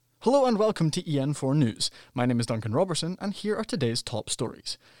Hello and welcome to EN4News. My name is Duncan Robertson and here are today's top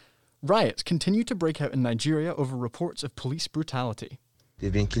stories. Riots continue to break out in Nigeria over reports of police brutality.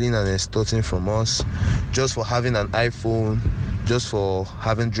 They've been killing and extorting from us just for having an iPhone, just for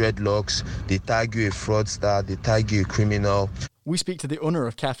having dreadlocks. They tag you a fraudster, they tag you a criminal. We speak to the owner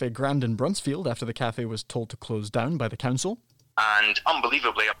of Cafe Grand in Brunsfield after the cafe was told to close down by the council. And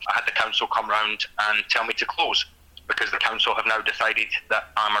unbelievably, I had the council come round and tell me to close because the council have now decided that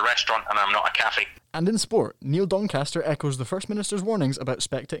I'm a restaurant and I'm not a cafe. And in sport, Neil Doncaster echoes the First Minister's warnings about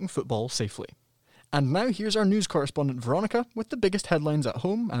spectating football safely. And now here's our news correspondent Veronica with the biggest headlines at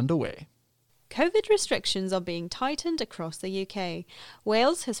home and away. COVID restrictions are being tightened across the UK.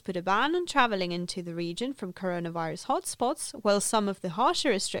 Wales has put a ban on travelling into the region from coronavirus hotspots, while some of the harsher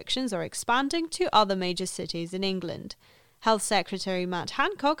restrictions are expanding to other major cities in England. Health Secretary Matt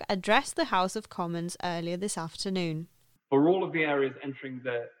Hancock addressed the House of Commons earlier this afternoon. For all of the areas entering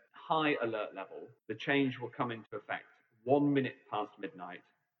the high alert level, the change will come into effect 1 minute past midnight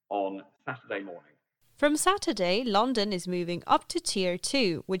on Saturday morning. From Saturday, London is moving up to Tier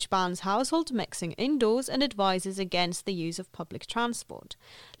 2, which bans household mixing indoors and advises against the use of public transport.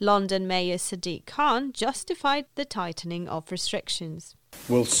 London Mayor Sadiq Khan justified the tightening of restrictions.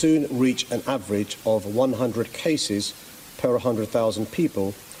 We'll soon reach an average of 100 cases per 100,000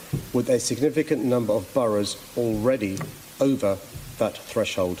 people, with a significant number of boroughs already over that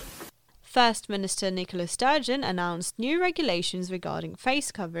threshold. First Minister Nicola Sturgeon announced new regulations regarding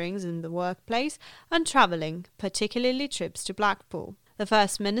face coverings in the workplace and travelling, particularly trips to Blackpool. The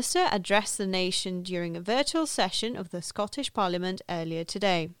First Minister addressed the nation during a virtual session of the Scottish Parliament earlier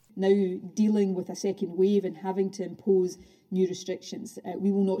today. Now dealing with a second wave and having to impose new restrictions,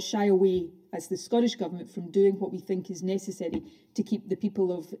 we will not shy away as the Scottish Government from doing what we think is necessary to keep the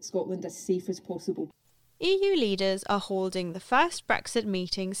people of Scotland as safe as possible. EU leaders are holding the first Brexit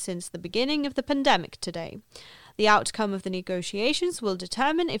meeting since the beginning of the pandemic today. The outcome of the negotiations will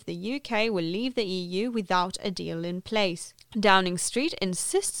determine if the UK will leave the EU without a deal in place. Downing Street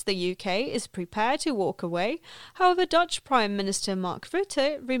insists the UK is prepared to walk away. However, Dutch Prime Minister Mark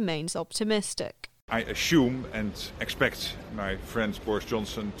Rutte remains optimistic. I assume and expect my friend Boris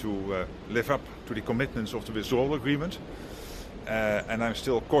Johnson to live up to the commitments of the withdrawal agreement. And I'm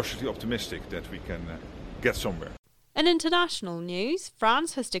still cautiously optimistic that we can get somewhere. In international news,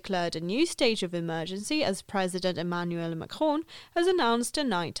 France has declared a new state of emergency as President Emmanuel Macron has announced a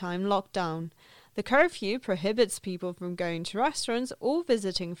nighttime lockdown. The curfew prohibits people from going to restaurants or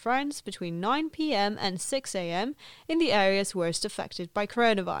visiting friends between 9 p.m. and 6 a.m. in the areas worst affected by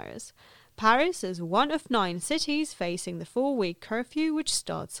coronavirus. Paris is one of 9 cities facing the 4-week curfew, which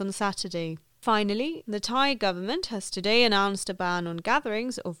starts on Saturday. Finally, the Thai government has today announced a ban on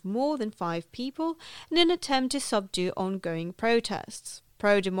gatherings of more than 5 people in an attempt to subdue ongoing protests.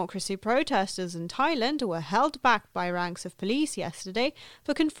 Pro-democracy protesters in Thailand were held back by ranks of police yesterday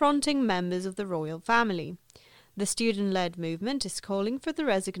for confronting members of the royal family. The student-led movement is calling for the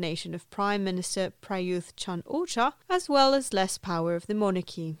resignation of Prime Minister Prayuth Chan-o-cha as well as less power of the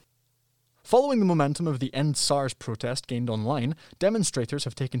monarchy. Following the momentum of the End SARS protest gained online, demonstrators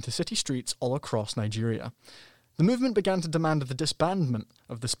have taken to city streets all across Nigeria. The movement began to demand the disbandment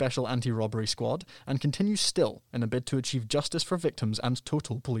of the Special Anti-Robbery Squad and continues still in a bid to achieve justice for victims and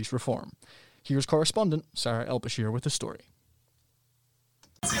total police reform. Here's correspondent Sarah Elbashir with the story.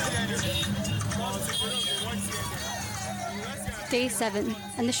 Day 7,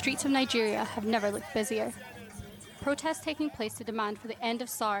 and the streets of Nigeria have never looked busier. Protests taking place to demand for the end of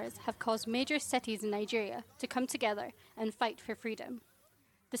SARS have caused major cities in Nigeria to come together and fight for freedom.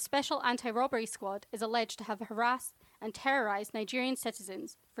 The Special Anti-Robbery Squad is alleged to have harassed and terrorized Nigerian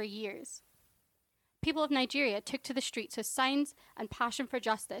citizens for years. People of Nigeria took to the streets with signs and passion for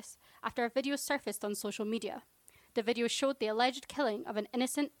justice after a video surfaced on social media. The video showed the alleged killing of an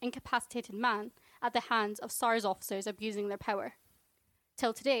innocent, incapacitated man at the hands of SARS officers abusing their power.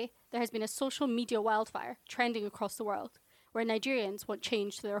 Till today, there has been a social media wildfire trending across the world, where Nigerians want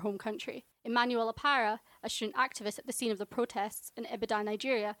change to their home country. Emmanuel Apara, a student activist at the scene of the protests in Ibadan,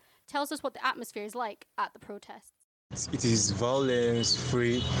 Nigeria, tells us what the atmosphere is like at the protests. It is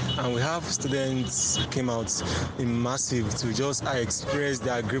violence-free, and we have students who came out in massive to just express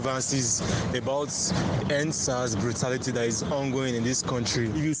their grievances about EndSARS brutality that is ongoing in this country.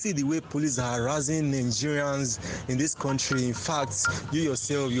 If you see the way police are harassing Nigerians in this country, in fact, you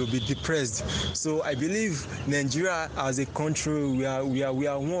yourself, you'll be depressed. So I believe Nigeria as a country, we are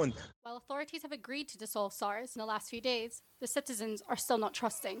one. While authorities have agreed to dissolve SARS in the last few days, the citizens are still not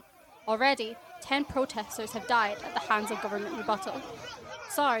trusting. Already, 10 protesters have died at the hands of government rebuttal.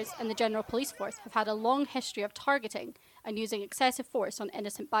 SARS and the General Police Force have had a long history of targeting and using excessive force on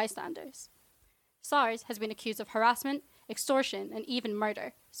innocent bystanders. SARS has been accused of harassment, extortion, and even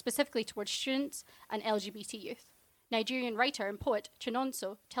murder, specifically towards students and LGBT youth. Nigerian writer and poet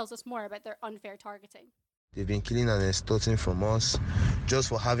Chinonso tells us more about their unfair targeting. They've been killing and extorting from us just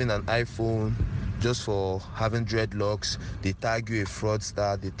for having an iPhone, just for having dreadlocks. They tag you a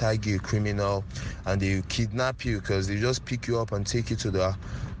fraudster, they tag you a criminal, and they kidnap you because they just pick you up and take you to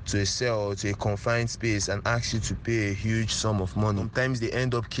a cell or to a confined space and ask you to pay a huge sum of money. Sometimes they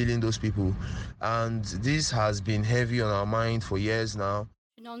end up killing those people, and this has been heavy on our mind for years now.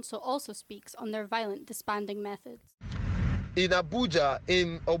 Chinonso also speaks on their violent disbanding methods. In Abuja,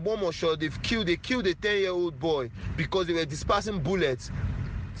 in Ogbomosho, they killed a 10-year-old boy because they were dispersing bullets.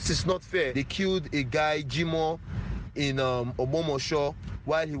 This is not fair. They killed a guy, Jimo, in Ogbomosho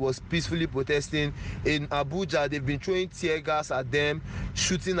while he was peacefully protesting. In Abuja, they've been throwing tear gas at them,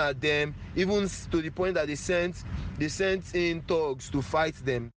 shooting at them, even to the point that they sent in thugs to fight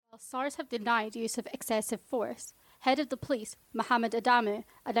them. While SARS have denied use of excessive force, head of the police, Mohammed Adamu,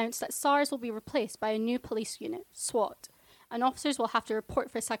 announced that SARS will be replaced by a new police unit, SWAT, and officers will have to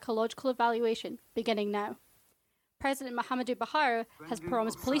report for psychological evaluation beginning now. President Muhammadu Buhari has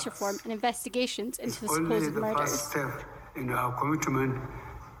promised police reform and investigations into the supposed murders. First step in our commitment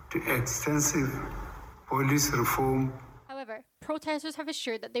to extensive police reform. However, protesters have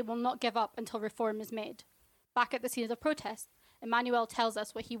assured that they will not give up until reform is made. Back at the scene of the protest, Emmanuel tells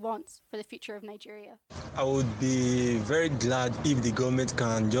us what he wants for the future of Nigeria. I would be very glad if the government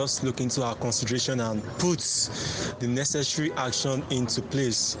can just look into our consideration and put the necessary action into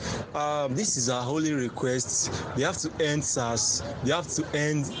place. This is a holy request. They have to end SARS, they have to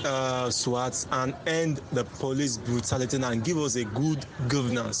end SWAT, and end the police brutality and give us a good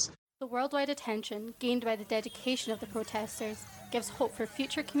governance. The worldwide attention gained by the dedication of the protesters gives hope for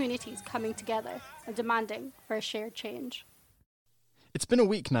future communities coming together and demanding for a shared change. It's been a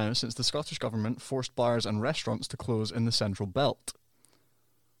week now since the Scottish Government forced bars and restaurants to close in the Central Belt.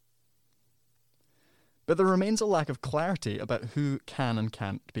 But there remains a lack of clarity about who can and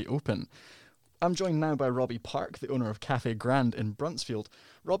can't be open. I'm joined now by Robbie Park, the owner of Café Grand in Bruntsfield.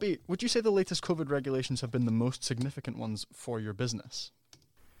 Robbie, would you say the latest COVID regulations have been the most significant ones for your business?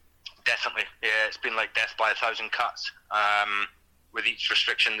 Definitely, yeah. It's been like death by 1,000 cuts. With each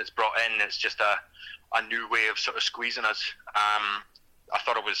restriction that's brought in, it's just a new way of sort of squeezing us. I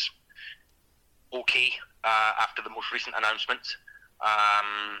thought it was okay after the most recent announcements.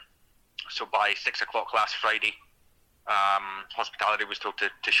 So by 6 o'clock last Friday, hospitality was told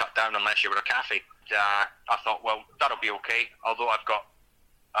to shut down unless you were a cafe. I thought, well, that'll be okay. Although I've got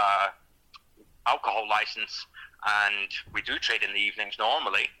alcohol license and we do trade in the evenings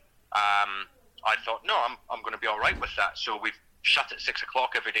normally, I thought, no, I'm going to be all right with that. So we've shut at 6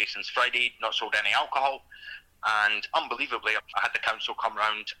 o'clock every day since Friday, not sold any alcohol. And unbelievably, I had the council come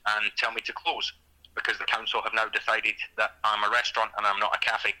round and tell me to close because the council have now decided that I'm a restaurant and I'm not a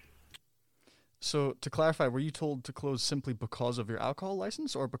cafe. So, to clarify, were you told to close simply because of your alcohol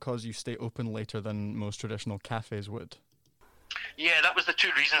license or because you stay open later than most traditional cafes would? Yeah, that was the two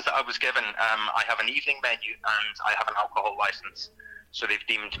reasons that I was given. I have an evening menu and I have an alcohol license. So they've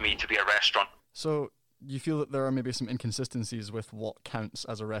deemed me to be a restaurant. So, you feel that there are maybe some inconsistencies with what counts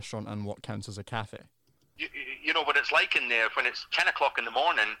as a restaurant and what counts as a cafe? You know what it's like in there when it's 10 o'clock in the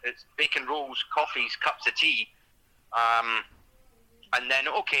morning. It's bacon rolls, coffees, cups of tea. And then,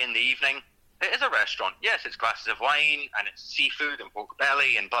 okay, in the evening, it is a restaurant. Yes, it's glasses of wine and it's seafood and pork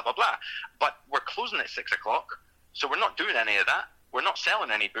belly and blah, blah, blah. But we're closing at 6 o'clock, so we're not doing any of that. We're not selling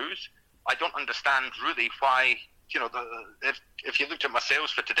any booze. I don't understand really why, you know, if you looked at my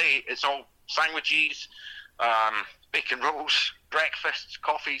sales for today, it's all sandwiches, bacon rolls, breakfasts,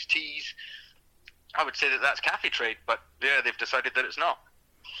 coffees, teas. I would say that that's cafe trade, but yeah, they've decided that it's not.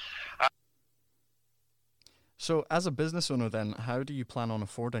 So as a business owner then, how do you plan on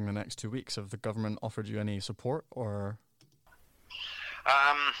affording the next 2 weeks? Have the government offered you any support or?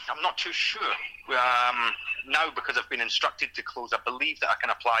 I'm not too sure. Now, because I've been instructed to close, I believe that I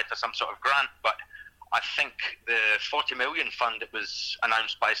can apply for some sort of grant, but I think the 40 million fund that was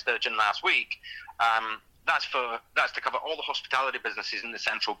announced by Sturgeon last week, that's to cover all the hospitality businesses in the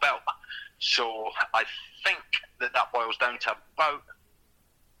Central Belt. So I think that boils down to about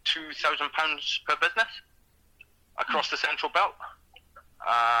 £2,000 per business across the Central Belt,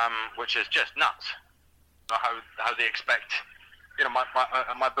 which is just nuts. How they expect, you know,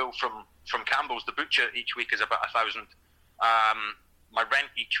 my bill from Campbell's, the butcher, each week is about 1,000. My rent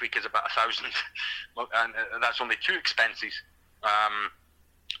each week is about 1,000, and that's only two expenses.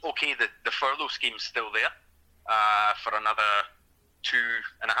 Okay, the furlough scheme's still there for another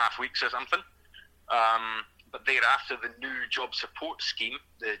 2.5 weeks or something. but thereafter the new job support scheme,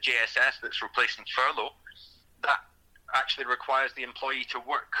 the JSS that's replacing furlough, that actually requires the employee to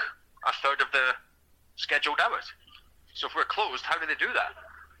work a third of the scheduled hours. So if we're closed, how do they do that?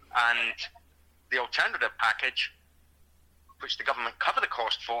 And the alternative package, which the government cover the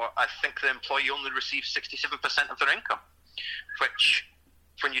cost for, I think the employee only receives 67% of their income, which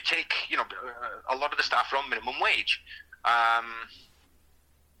when you take, a lot of the staff are on minimum wage.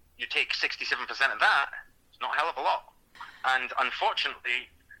 You take 67% of that, it's not a hell of a lot. And unfortunately,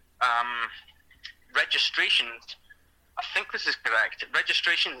 registrations, I think this is correct,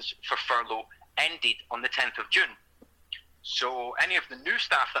 registrations for furlough ended on the 10th of June. So any of the new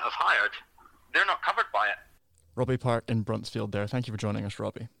staff that I've hired, they're not covered by it. Robbie Park in Bruntsfield there. Thank you for joining us,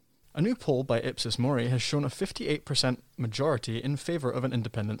 Robbie. A new poll by Ipsos Mori has shown a 58% majority in favour of an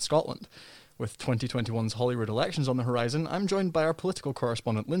independent Scotland. With 2021's Holyrood elections on the horizon, I'm joined by our political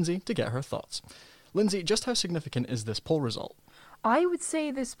correspondent Lindsay to get her thoughts. Lindsay, just how significant is this poll result? I would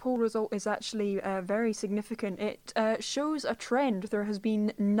say this poll result is actually very significant. It shows a trend. There has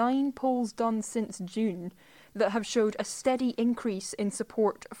been 9 polls done since June that have showed a steady increase in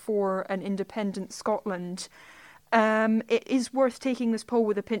support for an independent Scotland. It is worth taking this poll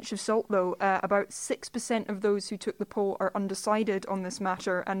with a pinch of salt, though. About 6% of those who took the poll are undecided on this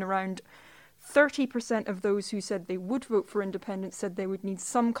matter, and around 30% of those who said they would vote for independence said they would need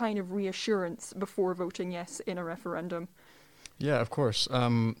some kind of reassurance before voting yes in a referendum. Yeah, of course.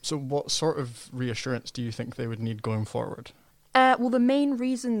 So what sort of reassurance do you think they would need going forward? Well, the main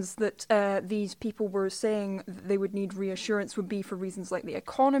reasons that these people were saying that they would need reassurance would be for reasons like the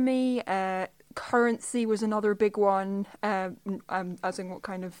economy, currency was another big one, as in what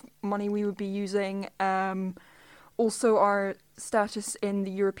kind of money we would be using. Also, our status in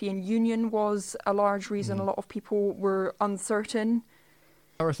the European Union was a large reason. A lot of people were uncertain.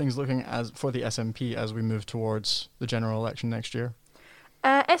 How are things looking for the SNP as we move towards the general election next year?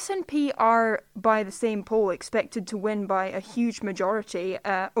 SNP are, by the same poll, expected to win by a huge majority.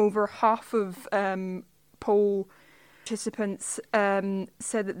 Over half of poll participants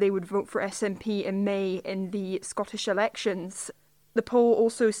said that they would vote for SNP in May in the Scottish elections. The poll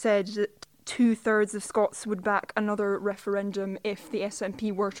also said that 2/3 of Scots would back another referendum if the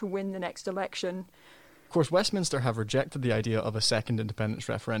SNP were to win the next election. Of course, Westminster have rejected the idea of a second independence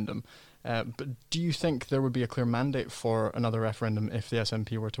referendum, but do you think there would be a clear mandate for another referendum if the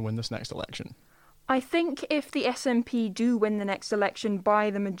SNP were to win this next election? I think if the SNP do win the next election by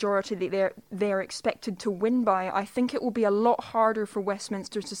the majority that they're expected to win by, I think it will be a lot harder for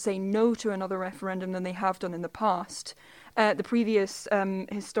Westminster to say no to another referendum than they have done in the past. The previous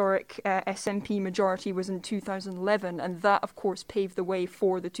historic SNP majority was in 2011, and that, of course, paved the way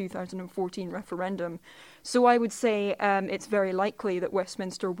for the 2014 referendum. So I would say it's very likely that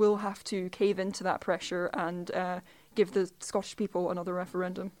Westminster will have to cave into that pressure and give the Scottish people another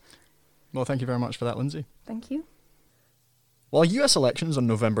referendum. Well, thank you very much for that, Lindsay. Thank you. While US elections on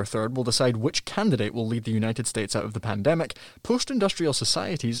November 3rd will decide which candidate will lead the United States out of the pandemic, post-industrial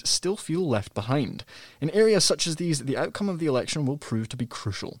societies still feel left behind. In areas such as these, the outcome of the election will prove to be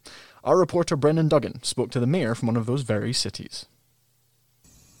crucial. Our reporter Brendan Duggan spoke to the mayor from one of those very cities.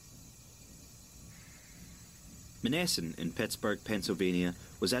 Monessen in Pittsburgh, Pennsylvania,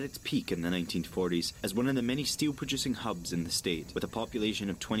 was at its peak in the 1940s as one of the many steel-producing hubs in the state. With a population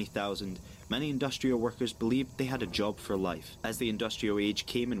of 20,000, many industrial workers believed they had a job for life. As the industrial age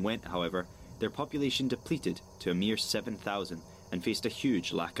came and went, however, their population depleted to a mere 7,000 and faced a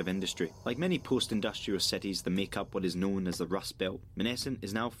huge lack of industry. Like many post-industrial cities that make up what is known as the Rust Belt, Monessen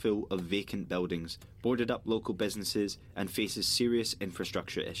is now full of vacant buildings, boarded up local businesses, and faces serious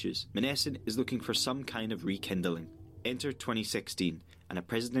infrastructure issues. Monessen is looking for some kind of rekindling. Enter 2016, and a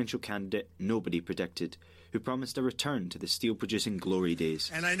presidential candidate nobody predicted, who promised a return to the steel-producing glory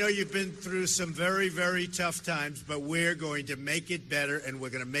days. And I know you've been through some very, very tough times, but we're going to make it better, and we're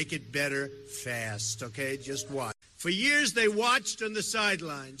going to make it better fast, okay? Just watch. For years, they watched on the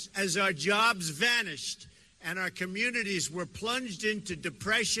sidelines as our jobs vanished and our communities were plunged into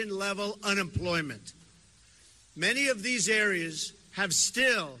depression-level unemployment. Many of these areas have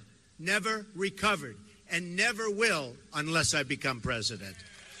still never recovered and never will unless I become president.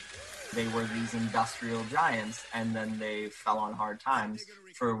 They were these industrial giants, and then they fell on hard times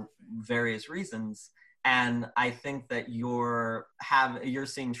for various reasons. And I think that you're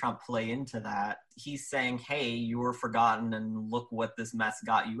seeing Trump play into that. He's saying, hey, you were forgotten and look what this mess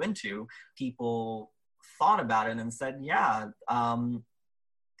got you into. People thought about it and said, yeah,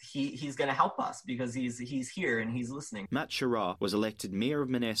 he's going to help us because he's here and he's listening. Matt Sherratt was elected mayor of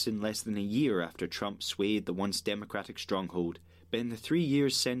Monessen less than a year after Trump swayed the once Democratic stronghold, But in the 3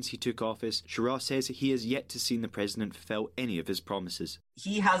 years since he took office, Chirac says he has yet to see the president fulfill any of his promises.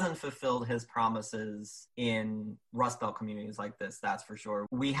 He hasn't fulfilled his promises in Rust Belt communities like this, that's for sure.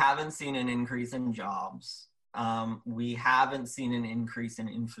 We haven't seen an increase in jobs. We haven't seen an increase in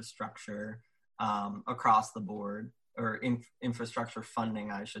infrastructure across the board, or infrastructure funding,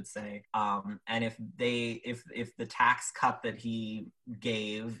 I should say. And if the tax cut that he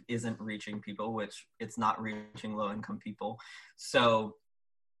gave isn't reaching people, which it's not reaching low-income people, so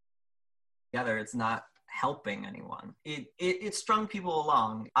together it's not helping anyone. It strung people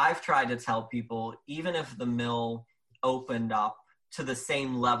along. I've tried to tell people, even if the mill opened up to the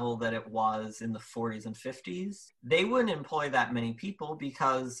same level that it was in the 40s and 50s, they wouldn't employ that many people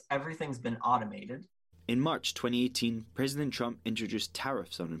because everything's been automated. In March 2018, President Trump introduced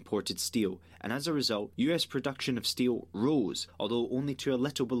tariffs on imported steel, and as a result, US production of steel rose, although only to a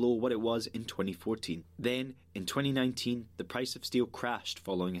little below what it was in 2014. Then, in 2019, the price of steel crashed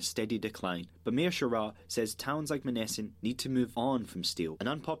following a steady decline, but Mayor Chirac says towns like Monessen need to move on from steel, an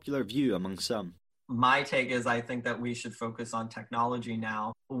unpopular view among some. My take is I think that we should focus on technology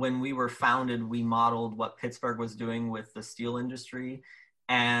now. When we were founded, we modeled what Pittsburgh was doing with the steel industry.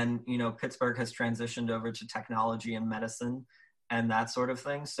 And, Pittsburgh has transitioned over to technology and medicine and that sort of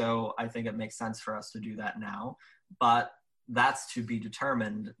thing. So I think it makes sense for us to do that now. But that's to be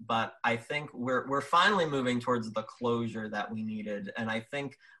determined. But I think we're finally moving towards the closure that we needed. And I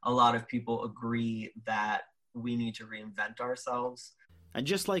think a lot of people agree that we need to reinvent ourselves. And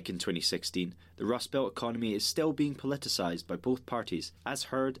just like in 2016, the Rust Belt economy is still being politicised by both parties, as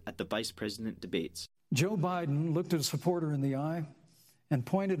heard at the vice president debates. Joe Biden looked at a supporter in the eye and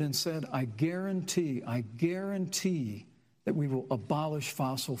pointed and said, I guarantee that we will abolish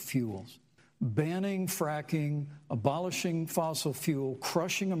fossil fuels. Banning fracking, abolishing fossil fuel,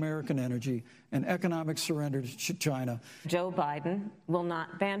 crushing American energy, and economic surrender to China. Joe Biden will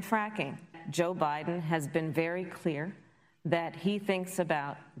not ban fracking. Joe Biden has been very clear that he thinks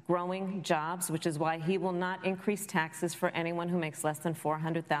about growing jobs, which is why he will not increase taxes for anyone who makes less than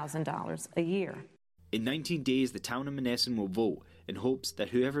 $400,000 a year. In 19 days, the town of Monessen will vote in hopes that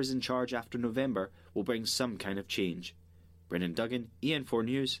whoever is in charge after November will bring some kind of change. Brendan Duggan,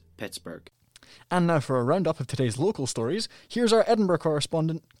 EN4News, Pittsburgh. And now for a roundup of today's local stories, here's our Edinburgh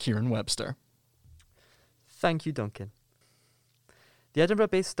correspondent, Kieran Webster. Thank you, Duncan. The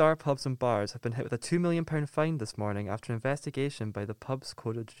Edinburgh-based Star pubs and bars have been hit with a £2 million fine this morning after an investigation by the pub's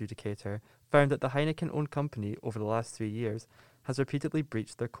code adjudicator found that the Heineken-owned company over the last 3 years has repeatedly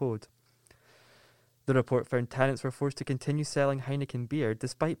breached their code. The report found tenants were forced to continue selling Heineken beer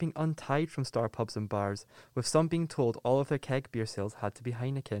despite being untied from Star pubs and bars, with some being told all of their keg beer sales had to be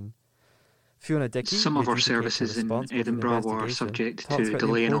Heineken. Fiona Dickey, some of our services in Edinburgh were subject to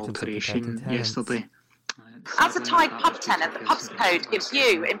delay and alteration yesterday. As a tied pub tenant, the pub's code gives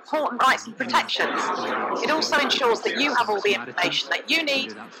you important rights and protections. It also ensures that you have all the information that you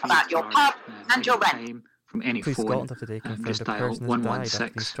need about your pub and your rent. From any Police phone, Scotland have today confirmed just a dial person has died after being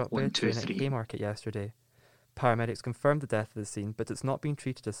 116 struck by a train at Haymarket yesterday. Paramedics confirmed the death of the scene, but it's not being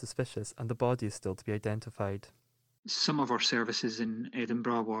treated as suspicious and the body is still to be identified. Some of our services in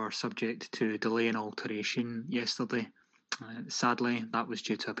Edinburgh were subject to delay and alteration yesterday. Sadly, that was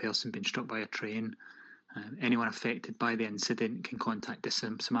due to a person being struck by a train. Anyone affected by the incident can contact the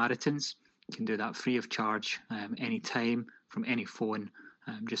Samaritans. You can do that free of charge any time from any phone.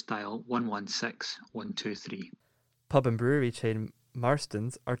 Just dial 116 123. Pub and brewery chain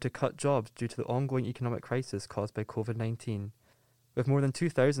Marston's are to cut jobs due to the ongoing economic crisis caused by COVID-19, with more than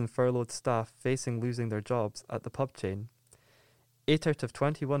 2,000 furloughed staff facing losing their jobs at the pub chain. 8 out of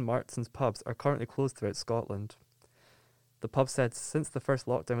 21 Marston's pubs are currently closed throughout Scotland. The pub said since the first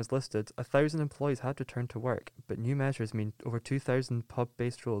lockdown was listed, 1,000 employees had returned to work, but new measures mean over 2,000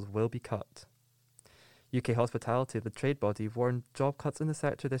 pub-based roles will be cut. UK Hospitality, the trade body, warned job cuts in the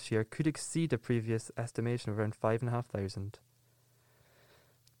sector this year could exceed a previous estimation of around 5,500.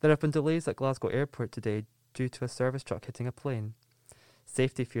 There have been delays at Glasgow Airport today due to a service truck hitting a plane.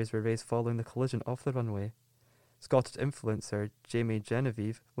 Safety fears were raised following the collision off the runway. Scottish influencer Jamie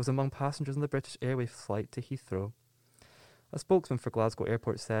Genevieve was among passengers on the British Airways flight to Heathrow. A spokesman for Glasgow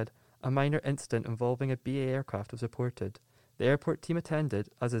Airport said, a minor incident involving a BA aircraft was reported. The airport team attended,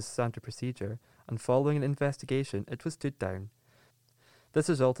 as is standard procedure, and following an investigation, it was stood down. This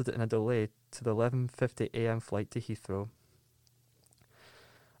resulted in a delay to the 11:50 a.m. flight to Heathrow.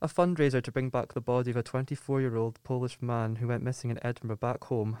 A fundraiser to bring back the body of a 24-year-old Polish man who went missing in Edinburgh back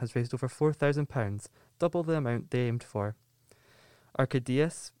home has raised over £4,000, double the amount they aimed for.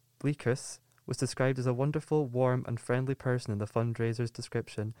 Arkadiusz Blikus was described as a wonderful, warm and friendly person in the fundraiser's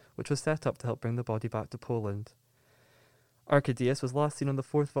description, which was set up to help bring the body back to Poland. Arcadius was last seen on the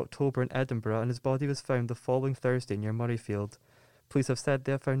 4th of October in Edinburgh and his body was found the following Thursday near Murrayfield. Police have said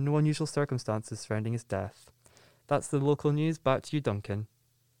they have found no unusual circumstances surrounding his death. That's the local news. Back to you, Duncan.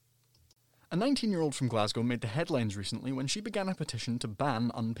 A 19-year-old from Glasgow made the headlines recently when she began a petition to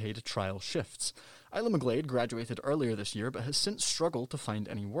ban unpaid trial shifts. Isla McGlade graduated earlier this year but has since struggled to find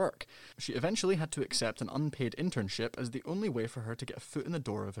any work. She eventually had to accept an unpaid internship as the only way for her to get a foot in the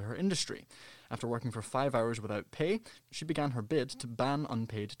door of her industry. After working for 5 hours without pay, she began her bid to ban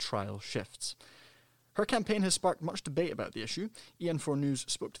unpaid trial shifts. Her campaign has sparked much debate about the issue. EN4News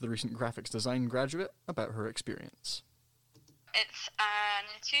spoke to the recent graphics design graduate about her experience. It's an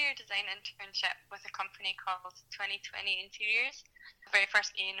interior design internship with a company called 2020 Interiors. The very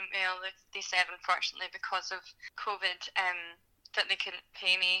first email, they said, unfortunately, because of COVID, that they couldn't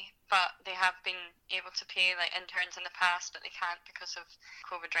pay me, but they have been able to pay interns in the past, but they can't because of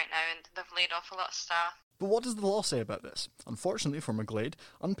COVID right now, and they've laid off a lot of staff. But what does the law say about this? Unfortunately for McGlade,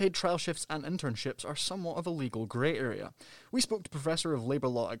 unpaid trial shifts and internships are somewhat of a legal grey area. We spoke to Professor of Labour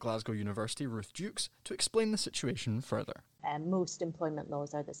Law at Glasgow University, Ruth Dukes, to explain the situation further. Most employment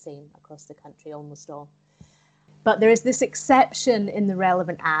laws are the same across the country, almost all. But there is this exception in the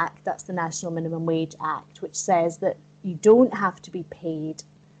relevant act, that's the National Minimum Wage Act, which says that you don't have to be paid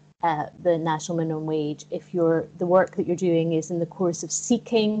the national minimum wage if the work that you're doing is in the course of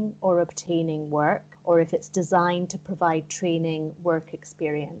seeking or obtaining work, or if it's designed to provide training, work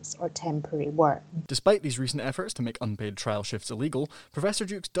experience, or temporary work. Despite these recent efforts to make unpaid trial shifts illegal, Professor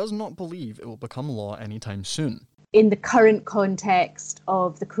Dukes does not believe it will become law anytime soon. In the current context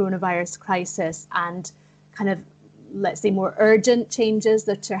of the coronavirus crisis and kind of, let's say, more urgent changes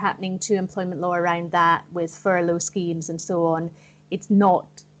that are happening to employment law around that with furlough schemes and so on, it's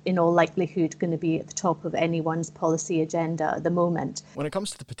not in all likelihood going to be at the top of anyone's policy agenda at the moment. When it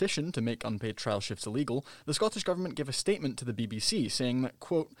comes to the petition to make unpaid trial shifts illegal, the Scottish Government gave a statement to the BBC saying that,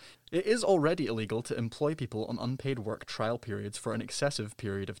 quote, "It is already illegal to employ people on unpaid work trial periods for an excessive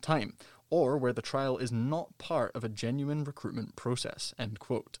period of time, or where the trial is not part of a genuine recruitment process," end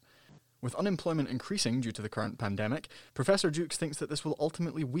quote. With unemployment increasing due to the current pandemic, Professor Dukes thinks that this will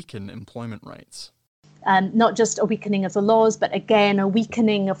ultimately weaken employment rights. Not just a weakening of the laws, but again, a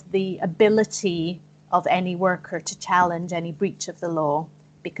weakening of the ability of any worker to challenge any breach of the law.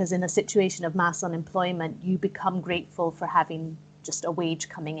 Because in a situation of mass unemployment, you become grateful for having just a wage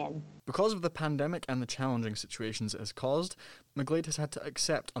coming in. Because of the pandemic and the challenging situations it has caused, McGlade has had to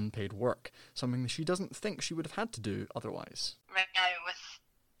accept unpaid work, something that she doesn't think she would have had to do otherwise. Right now, with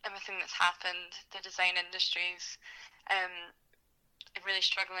everything that's happened, the design industries really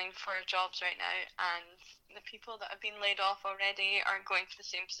struggling for jobs right now, and the people that have been laid off already are going for the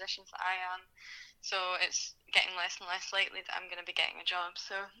same positions that I am, so it's getting less and less likely that I'm going to be getting a job,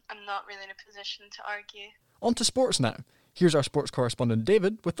 so I'm not really in a position to argue. On to sports now. Here's our sports correspondent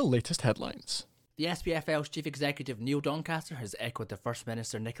David with the latest headlines. The SPFL's Chief Executive Neil Doncaster has echoed the First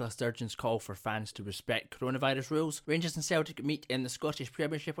Minister Nicola Sturgeon's call for fans to respect coronavirus rules. Rangers and Celtic meet in the Scottish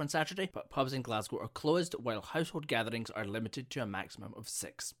Premiership on Saturday, but pubs in Glasgow are closed while household gatherings are limited to a maximum of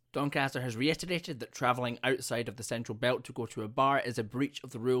 6. Doncaster has reiterated that travelling outside of the central belt to go to a bar is a breach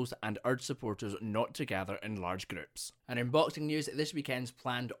of the rules and urged supporters not to gather in large groups. And in boxing news, this weekend's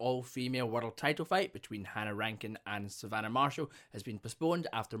planned all-female world title fight between Hannah Rankin and Savannah Marshall has been postponed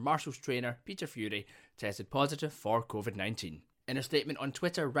after Marshall's trainer, Peter Fury, tested positive for COVID-19. In a statement on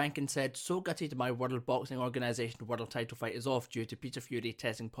Twitter, Rankin said, "So gutted my World Boxing Organisation world title fight is off due to Peter Fury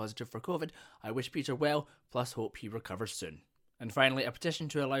testing positive for COVID. I wish Peter well, plus hope he recovers soon." And finally, a petition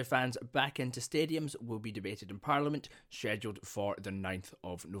to allow fans back into stadiums will be debated in Parliament, scheduled for the 9th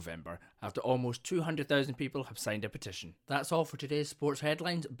of November, after almost 200,000 people have signed a petition. That's all for today's sports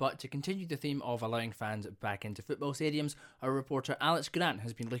headlines, but to continue the theme of allowing fans back into football stadiums, our reporter Alex Grant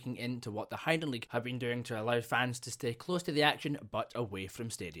has been looking into what the Highland League have been doing to allow fans to stay close to the action but away from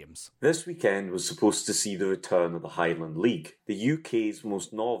stadiums. This weekend was supposed to see the return of the Highland League, the UK's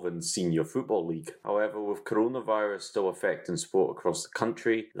most northern senior football league. However, with coronavirus still affecting sport across the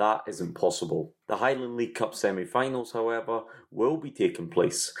country, that isn't possible. The Highland League Cup semi-finals, however, will be taking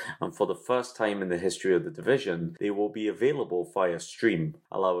place, and for the first time in the history of the division, they will be available via stream,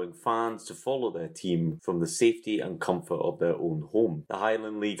 allowing fans to follow their team from the safety and comfort of their own home. The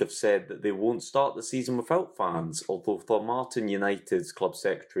Highland League have said that they won't start the season without fans, although Thormarton United's club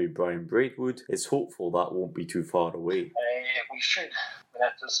secretary Brian Braidwood is hopeful that won't be too far away. We should,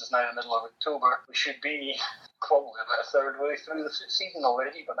 this is now the middle of October, we should be probably about a third way through the season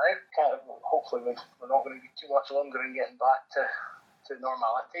already, but now hopefully we're not going to be too much longer in getting back to to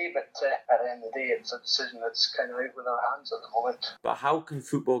normality, but at the end of the day, it's a decision that's kind of out with our hands at the moment. But how can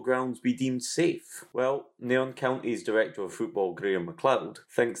football grounds be deemed safe? Well, Nairn County's Director of Football, Graham MacLeod,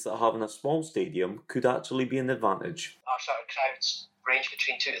 thinks that having a small stadium could actually be an advantage. Our sort of crowds range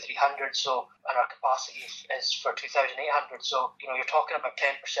between 200 to 300, so, and our capacity is for 2,800, so you're talking about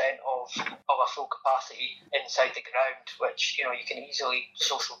 10% of a full capacity inside the ground, which you can easily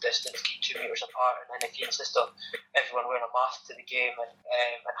social distance, keep 2 metres apart, and then if you insist on everyone wearing a mask to the game and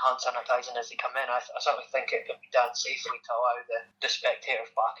hand sanitising as they come in, I certainly think it can be done safely to allow the spectators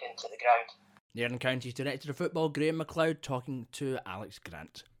back into the ground. Nairn County's Director of Football Graham MacLeod talking to Alex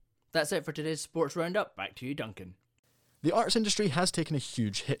Grant. That's it for today's Sports Roundup. Back to you, Duncan. The arts industry has taken a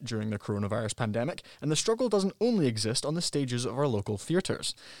huge hit during the coronavirus pandemic, and the struggle doesn't only exist on the stages of our local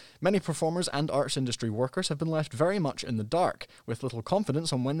theatres. Many performers and arts industry workers have been left very much in the dark, with little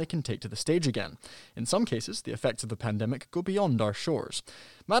confidence on when they can take to the stage again. In some cases, the effects of the pandemic go beyond our shores.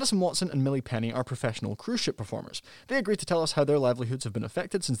 Madison Watson and Millie Penny are professional cruise ship performers. They agreed to tell us how their livelihoods have been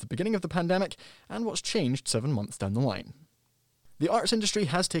affected since the beginning of the pandemic, and what's changed 7 months down the line. The arts industry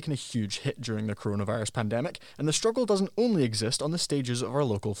has taken a huge hit during the coronavirus pandemic, and the struggle doesn't only exist on the stages of our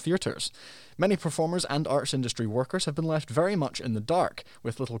local theatres. Many performers and arts industry workers have been left very much in the dark,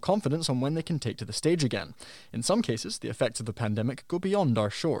 with little confidence on when they can take to the stage again. In some cases, the effects of the pandemic go beyond our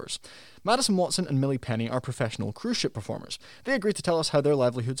shores. Madison Watson and Millie Penny are professional cruise ship performers. They agreed to tell us how their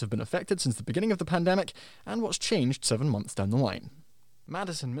livelihoods have been affected since the beginning of the pandemic, and what's changed 7 months down the line.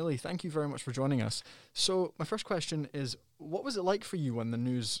 Madison, Millie, thank you very much for joining us. So, my first question is, what was it like for you when the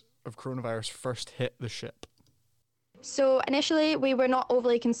news of coronavirus first hit the ship? So initially we were not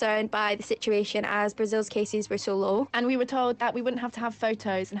overly concerned by the situation as Brazil's cases were so low, and we were told that we wouldn't have to have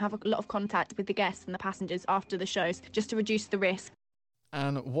photos and have a lot of contact with the guests and the passengers after the shows just to reduce the risk.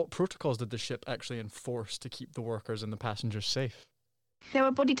 And what protocols did the ship actually enforce to keep the workers and the passengers safe? There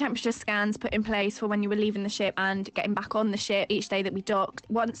were body temperature scans put in place for when you were leaving the ship and getting back on the ship each day that we docked.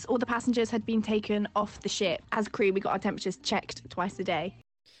 Once all the passengers had been taken off the ship, as a crew we got our temperatures checked twice a day.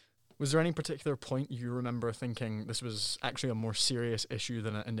 Was there any particular point you remember thinking this was actually a more serious issue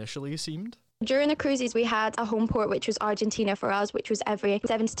than it initially seemed? During the cruises we had a home port which was Argentina for us, which was every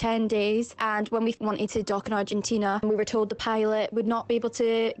 7 to 10 days, and when we wanted to dock in Argentina we were told the pilot would not be able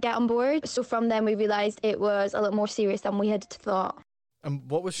to get on board, so from then we realised it was a little more serious than we had thought. And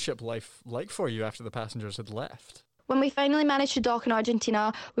what was ship life like for you after the passengers had left? When we finally managed to dock in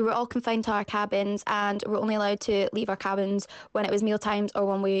Argentina, we were all confined to our cabins and were only allowed to leave our cabins when it was meal times or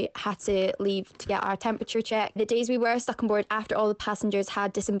when we had to leave to get our temperature checked. The days we were stuck on board after all the passengers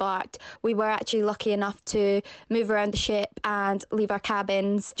had disembarked, we were actually lucky enough to move around the ship and leave our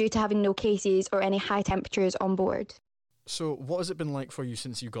cabins due to having no cases or any high temperatures on board. So what has it been like for you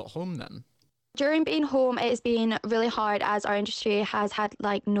since you got home then? During being home, it has been really hard as our industry has had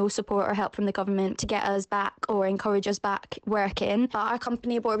no support or help from the government to get us back or encourage us back working. But our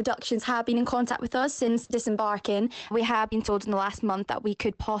company, Abort Productions, have been in contact with us since disembarking. We have been told in the last month that we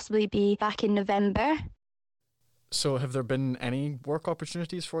could possibly be back in November. So have there been any work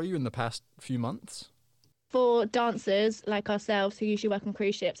opportunities for you in the past few months? For dancers like ourselves who usually work on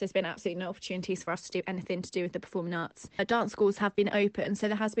cruise ships, there's been absolutely no opportunities for us to do anything to do with the performing arts. Dance schools have been open, so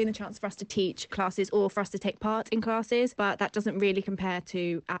there has been a chance for us to teach classes or for us to take part in classes, but that doesn't really compare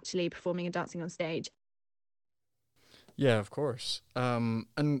to actually performing and dancing on stage. Yeah, of course. And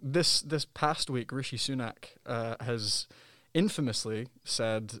this past week, Rishi Sunak has infamously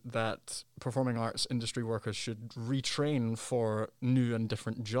said that performing arts industry workers should retrain for new and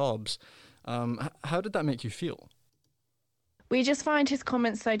different jobs. How did that make you feel? We just find his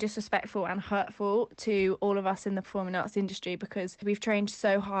comments so disrespectful and hurtful to all of us in the performing arts industry because we've trained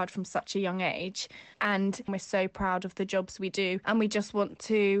so hard from such a young age and we're so proud of the jobs we do, and we just want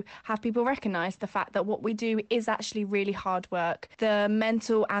to have people recognise the fact that what we do is actually really hard work. The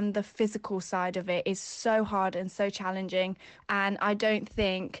mental and the physical side of it is so hard and so challenging, and I don't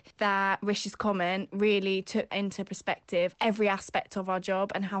think that Rishi's comment really took into perspective every aspect of our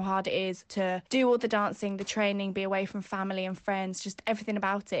job and how hard it is to do all the dancing, the training, be away from family and friends, just everything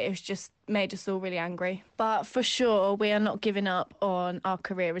about it. It was just made us all really angry. But for sure, we are not giving up on our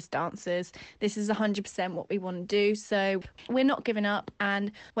career as dancers. This is 100% what we want to do, so we're not giving up,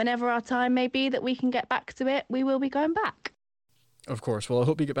 and whenever our time may be that we can get back to it, we will be going back. Of course. Well, I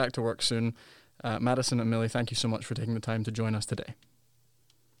hope you get back to work soon. Madison and Millie, thank you so much for taking the time to join us today.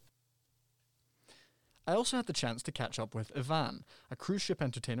 I also had the chance to catch up with Ivan, a cruise ship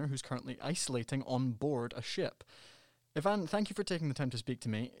entertainer who's currently isolating on board a ship. Ivan, thank you for taking the time to speak to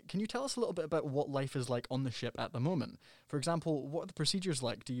me. Can you tell us a little bit about what life is like on the ship at the moment? For example, what are the procedures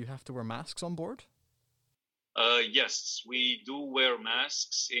like? Do you have to wear masks on board? Yes, we do wear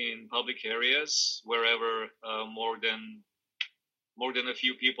masks in public areas wherever more than a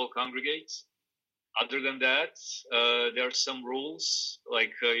few people congregate. Other than that, there are some rules,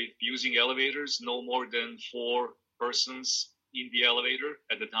 like using elevators, no more than 4 persons in the elevator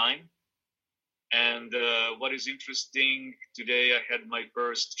at a time. And what is interesting, today I had my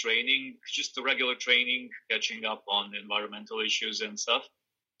first training, just a regular training, catching up on environmental issues and stuff.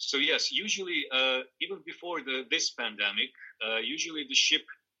 So yes, usually, even before this pandemic, usually the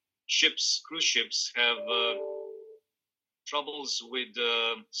cruise ships have troubles with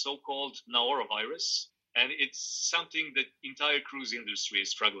so-called norovirus, and it's something that entire cruise industry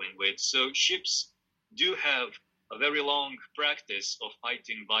is struggling with. So ships do have a very long practice of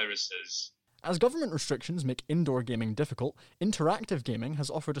fighting viruses. As government restrictions make indoor gaming difficult, interactive gaming has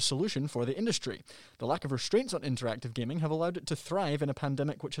offered a solution for the industry. The lack of restraints on interactive gaming have allowed it to thrive in a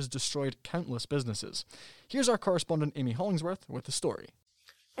pandemic which has destroyed countless businesses. Here's our correspondent Amy Hollingsworth with the story.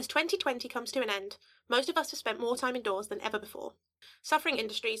 As 2020 comes to an end, most of us have spent more time indoors than ever before. Suffering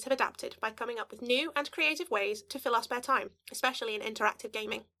industries have adapted by coming up with new and creative ways to fill our spare time, especially in interactive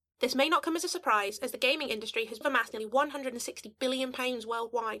gaming. This may not come as a surprise, as the gaming industry has amassed nearly £160 billion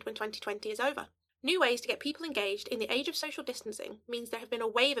worldwide when 2020 is over. New ways to get people engaged in the age of social distancing means there have been a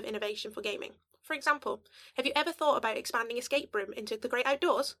wave of innovation for gaming. For example, have you ever thought about expanding escape room into the great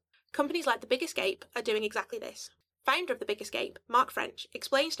outdoors? Companies like The Big Escape are doing exactly this. Founder of The Big Escape, Mark French,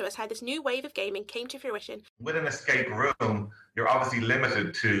 explains to us how this new wave of gaming came to fruition. With an escape room, you're obviously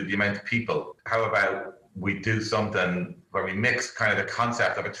limited to the amount of people. How about we do something where we mix kind of the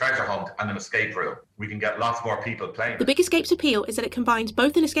concept of a treasure hunt and an escape room? We can get lots more people playing. The Big Escape's appeal is that it combines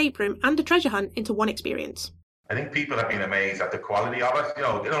both an escape room and a treasure hunt into one experience. I think people have been amazed at the quality of it. You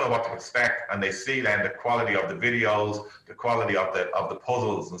know, they don't know what to expect, and they see then the quality of the videos, the quality of the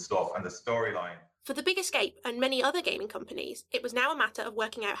puzzles and stuff, and the storyline. For The Big Escape and many other gaming companies, it was now a matter of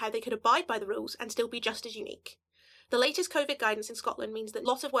working out how they could abide by the rules and still be just as unique. The latest COVID guidance in Scotland means that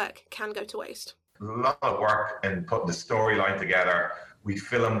lots of work can go to waste. There's a lot of work in putting the storyline together. We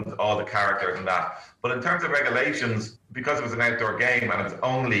filmed all the characters and that. But in terms of regulations, because it was an outdoor game and it was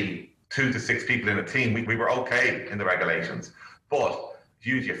only 2 to 6 people in a team, we were okay in the regulations. But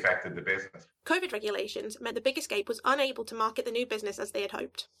hugely affected the business. COVID regulations meant The Big Escape was unable to market the new business as they had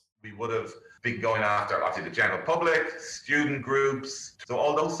hoped. We would have been going after, obviously, the general public, student groups. So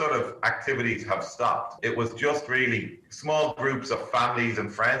all those sort of activities have stopped. It was just really small groups of families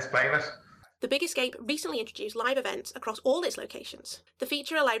and friends playing it. The Big Escape recently introduced live events across all its locations. The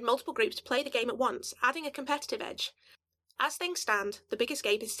feature allowed multiple groups to play the game at once, adding a competitive edge. As things stand, The Big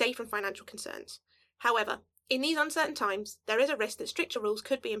Escape is safe from financial concerns. However, in these uncertain times, there is a risk that stricter rules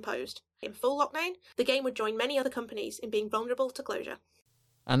could be imposed. In full lockdown, the game would join many other companies in being vulnerable to closure.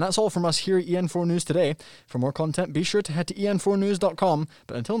 And that's all from us here at EN4 News today. For more content, be sure to head to en4news.com.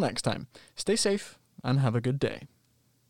 But until next time, stay safe and have a good day.